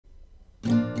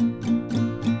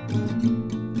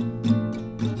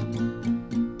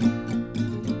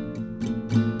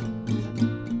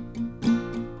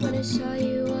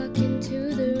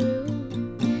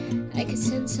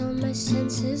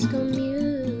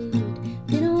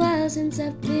since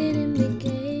I've been in the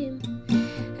game.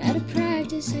 Out of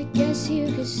practice, I guess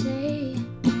you could say.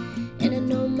 And I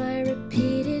know my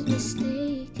repeated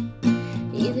mistake,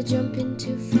 either jumping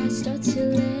too fast or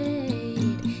too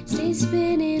late. Stay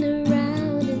spinning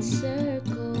around in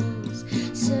circles,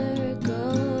 circles.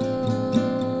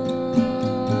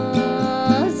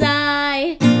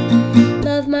 I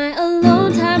love my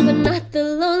alone time, but not the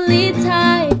lonely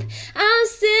type. I'm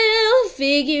still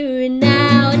figuring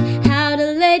out how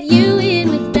to let you in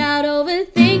without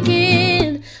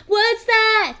overthinking. What's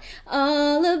that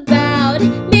all about?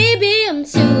 Maybe I'm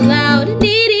too loud,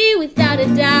 needy without a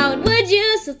doubt. Would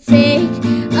you still take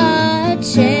a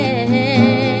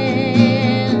chance?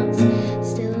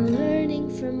 Still learning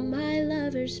from my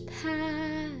lover's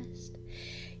past.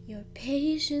 Your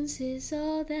patience is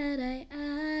all that I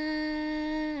ask.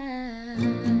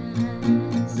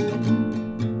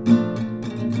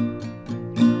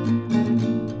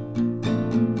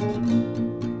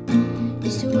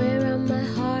 Used to wear out my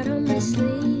heart on my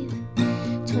sleeve.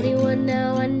 21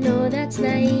 now, I know that's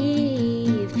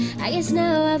naive. I guess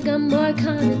now I've got more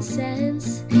common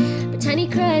sense. But tiny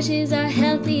crushes are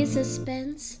healthy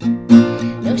suspense.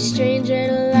 No stranger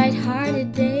to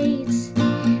lighthearted dates.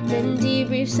 Then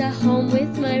debriefs at home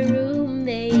with my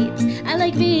roommates. I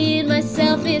like being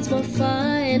myself, it's more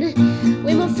fun.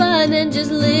 Way more fun than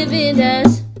just living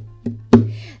as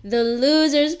the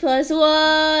losers plus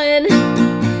one.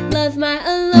 Love my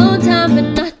alone time,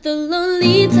 but not the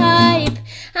lonely type.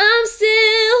 I'm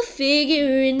still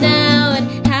figuring out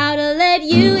how to let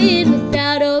you in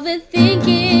without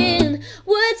overthinking.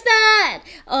 What's that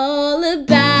all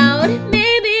about?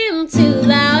 Maybe I'm too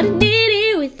loud,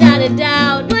 needy without a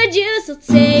doubt. Would you still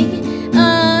take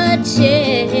a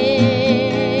chance?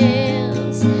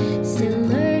 Still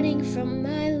learning from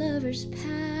my lover's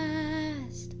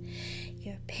past.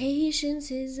 Your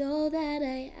patience is all that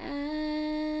I ask.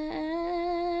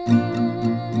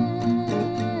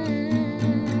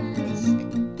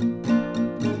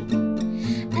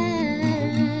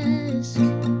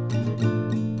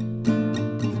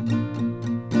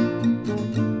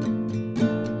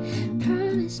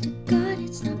 Promise to God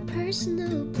it's not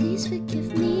personal. Please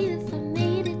forgive me if I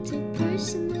made it too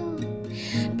personal.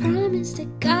 Promise to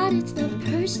God it's not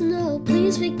personal.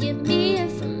 Please forgive me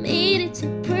if I made it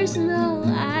too personal.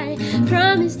 I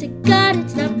promise to God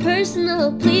it's not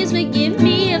personal. Please forgive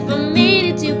me if I made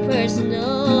it too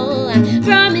personal. I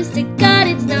promise to God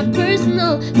it's not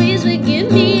personal. Please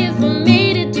forgive me if I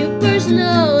made it too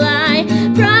personal. I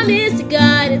promise to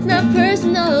God it's not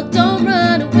personal. Don't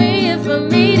run away if I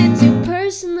made it too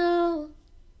personal.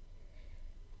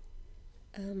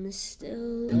 I'm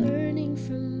still learning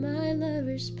from my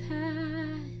lover's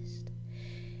past.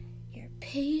 Your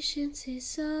patience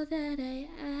is all that I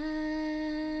ask.